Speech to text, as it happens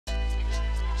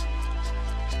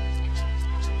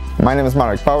My name is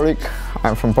Marek Pawlik.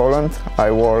 I'm from Poland. I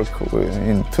work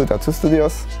in 2 tattoo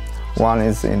studios. One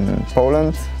is in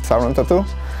Poland, SullenTV,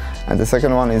 and the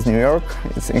second one is New York.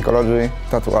 It's Ecology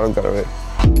Tattoo Art Gallery.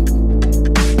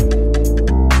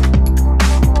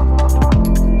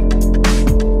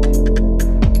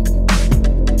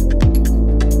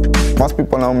 Most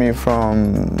people know me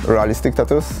from realistic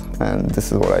tattoos, and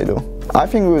this is what I do. I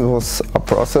think it was a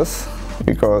process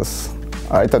because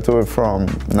I tattooed from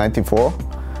 '94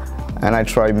 and I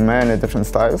tried many different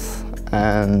styles,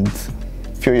 and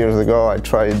a few years ago I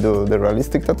tried to do the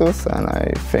realistic tattoos, and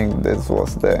I think this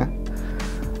was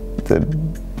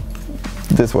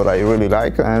this what I really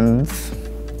like, and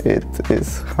it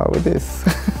is how it is.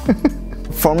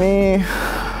 For me,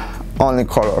 only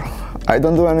color. I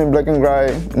don't do any black and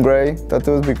gray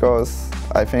tattoos because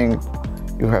I think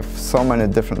you have so many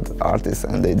different artists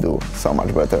and they do so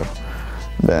much better.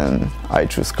 Then I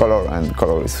choose color, and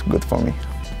color is good for me.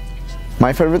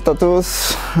 My favorite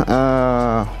tattoos,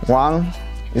 one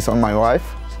is on my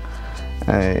wife.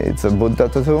 It's a Buddha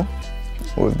tattoo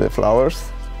with the flowers.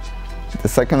 The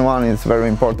second one is very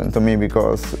important to me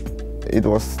because it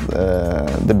was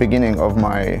the beginning of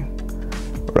my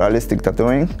realistic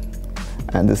tattooing.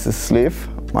 And this is sleeve.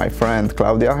 My friend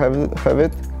Claudia have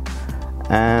it.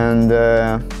 And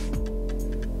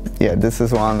yeah, this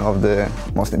is one of the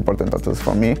most important tattoos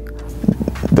for me.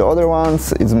 The other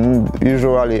ones is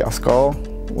usually a skull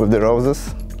with the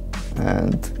roses.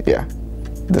 And yeah,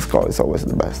 the skull is always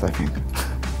the best, I think.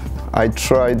 I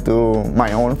try to do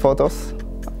my own photos,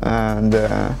 and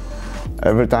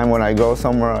every time when I go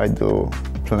somewhere I do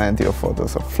plenty of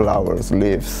photos of flowers,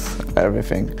 leaves,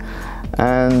 everything.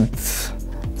 And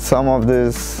some of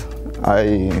this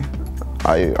I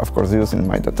of course use in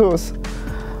my tattoos.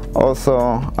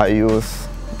 Also I use,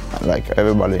 like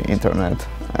everybody, internet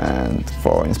and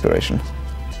for inspiration.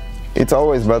 It's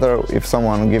always better if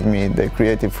someone gives me the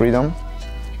creative freedom,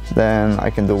 then I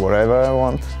can do whatever I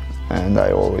want, and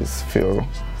I always feel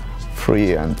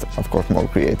free and of course more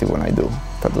creative when I do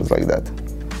tattoos like that.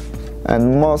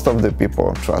 And most of the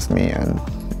people trust me, and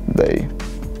they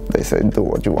say do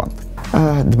what you want.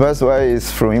 The best way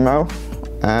is through email,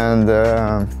 and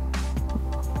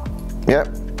yeah,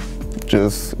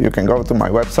 just you can go to my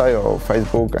website or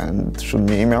Facebook and shoot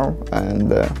me email, and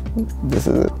this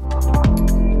is it.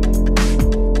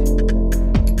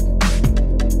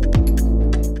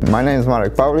 My name is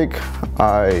Marek Pawlik.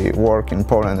 I work in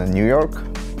Poland and New York.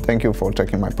 Thank you for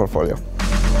checking my portfolio.